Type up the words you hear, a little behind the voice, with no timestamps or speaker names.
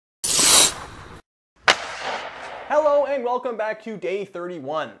Hello and welcome back to day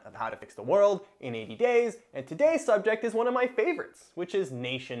 31 of How to Fix the World in 80 Days, and today's subject is one of my favorites, which is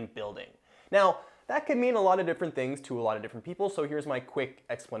nation building. Now, that could mean a lot of different things to a lot of different people, so here's my quick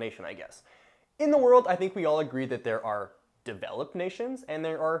explanation, I guess. In the world, I think we all agree that there are developed nations and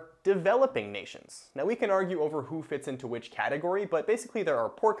there are developing nations. Now, we can argue over who fits into which category, but basically there are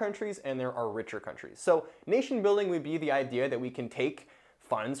poor countries and there are richer countries. So nation building would be the idea that we can take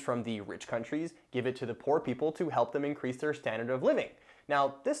funds from the rich countries, give it to the poor people to help them increase their standard of living.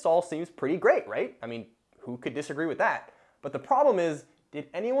 Now, this all seems pretty great, right? I mean, who could disagree with that? But the problem is, did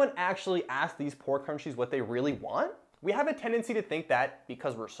anyone actually ask these poor countries what they really want? We have a tendency to think that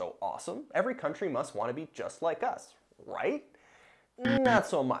because we're so awesome, every country must want to be just like us, right? Not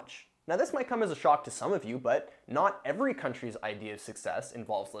so much. Now, this might come as a shock to some of you, but not every country's idea of success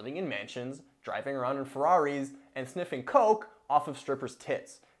involves living in mansions, driving around in Ferraris, and sniffing coke off of strippers'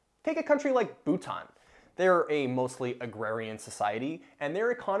 tits. Take a country like Bhutan. They're a mostly agrarian society, and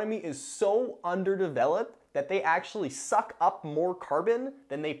their economy is so underdeveloped that they actually suck up more carbon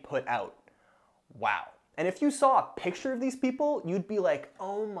than they put out. Wow. And if you saw a picture of these people, you'd be like,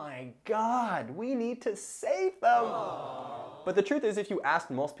 oh my God, we need to save them. Aww. But the truth is, if you ask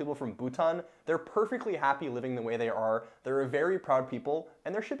most people from Bhutan, they're perfectly happy living the way they are. They're a very proud people,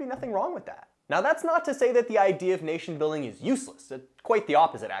 and there should be nothing wrong with that. Now, that's not to say that the idea of nation building is useless. It's quite the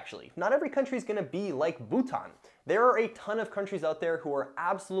opposite, actually. Not every country is going to be like Bhutan. There are a ton of countries out there who are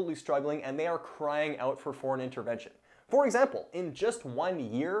absolutely struggling, and they are crying out for foreign intervention. For example, in just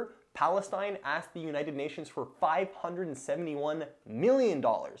 1 year, Palestine asked the United Nations for $571 million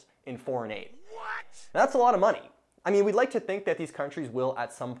in foreign aid. What? That's a lot of money. I mean, we'd like to think that these countries will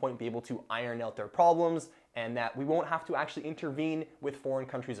at some point be able to iron out their problems and that we won't have to actually intervene with foreign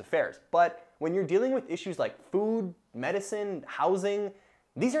countries' affairs. But when you're dealing with issues like food, medicine, housing,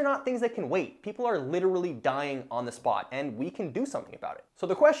 these are not things that can wait. People are literally dying on the spot, and we can do something about it. So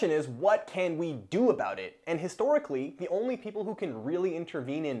the question is, what can we do about it? And historically, the only people who can really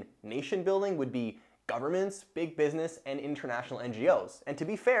intervene in nation building would be governments, big business, and international NGOs. And to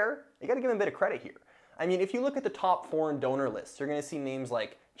be fair, you gotta give them a bit of credit here. I mean, if you look at the top foreign donor lists, you're gonna see names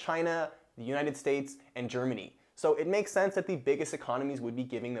like China, the United States, and Germany. So it makes sense that the biggest economies would be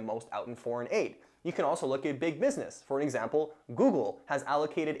giving the most out in foreign aid. You can also look at big business. For an example, Google has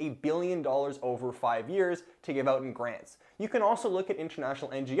allocated $1 billion over 5 years to give out in grants. You can also look at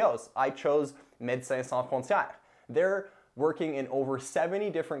international NGOs. I chose Médecins Sans Frontières. They're working in over 70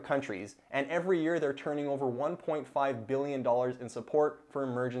 different countries, and every year they're turning over $1.5 billion in support for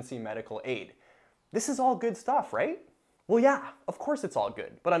emergency medical aid. This is all good stuff, right? Well, yeah, of course it's all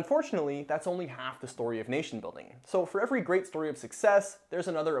good, but unfortunately, that's only half the story of nation building. So for every great story of success, there's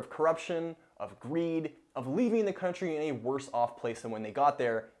another of corruption, of greed, of leaving the country in a worse off place than when they got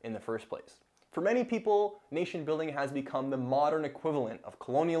there in the first place. For many people, nation building has become the modern equivalent of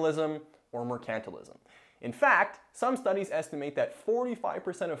colonialism or mercantilism. In fact, some studies estimate that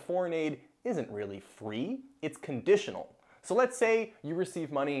 45% of foreign aid isn't really free, it's conditional. So let's say you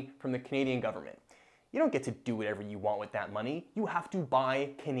receive money from the Canadian government. You don't get to do whatever you want with that money. You have to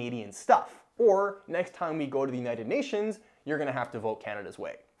buy Canadian stuff. Or next time we go to the United Nations, you're gonna have to vote Canada's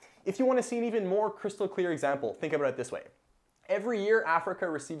way. If you want to see an even more crystal clear example, think about it this way. Every year, Africa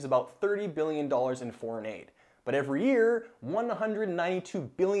receives about $30 billion in foreign aid. But every year, $192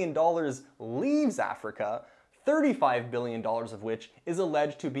 billion leaves Africa, $35 billion of which is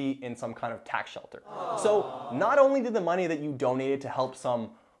alleged to be in some kind of tax shelter. Aww. So not only did the money that you donated to help some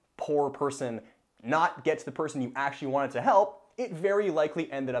poor person not get to the person you actually wanted to help, it very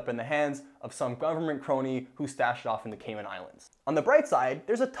likely ended up in the hands of some government crony who stashed it off in the Cayman Islands. On the bright side,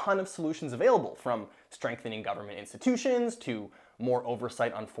 there's a ton of solutions available, from strengthening government institutions to more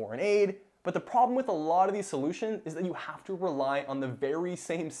oversight on foreign aid. But the problem with a lot of these solutions is that you have to rely on the very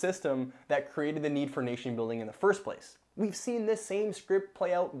same system that created the need for nation building in the first place. We've seen this same script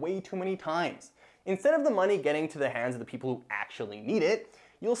play out way too many times. Instead of the money getting to the hands of the people who actually need it,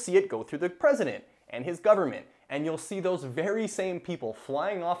 you'll see it go through the president and his government, and you'll see those very same people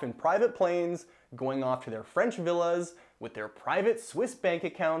flying off in private planes, going off to their French villas with their private Swiss bank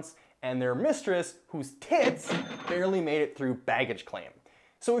accounts and their mistress whose tits barely made it through baggage claim.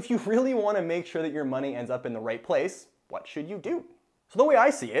 So if you really want to make sure that your money ends up in the right place, what should you do? So the way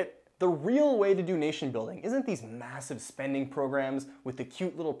I see it, the real way to do nation building isn't these massive spending programs with the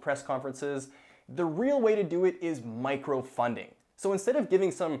cute little press conferences. The real way to do it is micro-funding. So instead of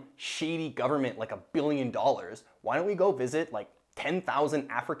giving some shady government like $1 billion, why don't we go visit like 10,000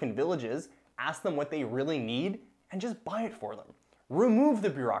 African villages, ask them what they really need, and just buy it for them? Remove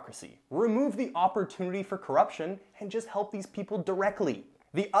the bureaucracy, remove the opportunity for corruption, and just help these people directly.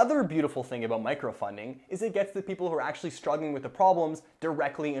 The other beautiful thing about microfunding is it gets the people who are actually struggling with the problems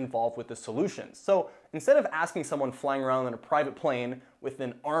directly involved with the solutions. So instead of asking someone flying around in a private plane with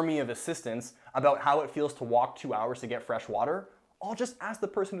an army of assistants about how it feels to walk 2 hours to get fresh water, I'll just ask the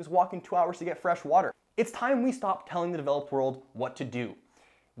person who's walking 2 hours to get fresh water. It's time we stop telling the developed world what to do.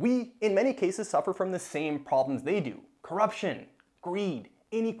 We, in many cases, suffer from the same problems they do. Corruption, greed,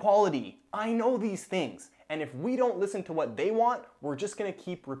 inequality. I know these things. And if we don't listen to what they want, we're just gonna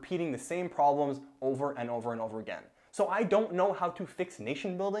keep repeating the same problems over and over and over again. So I don't know how to fix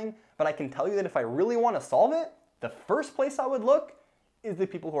nation building, but I can tell you that if I really wanna solve it, the first place I would look is the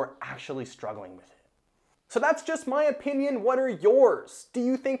people who are actually struggling with it. So that's just my opinion. What are yours? Do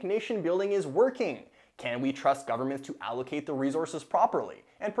you think nation building is working? Can we trust governments to allocate the resources properly?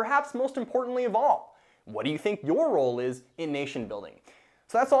 And perhaps most importantly of all, what do you think your role is in nation building?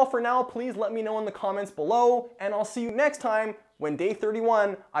 So that's all for now. Please let me know in the comments below, and I'll see you next time when day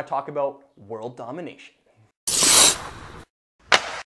 31, I talk about world domination.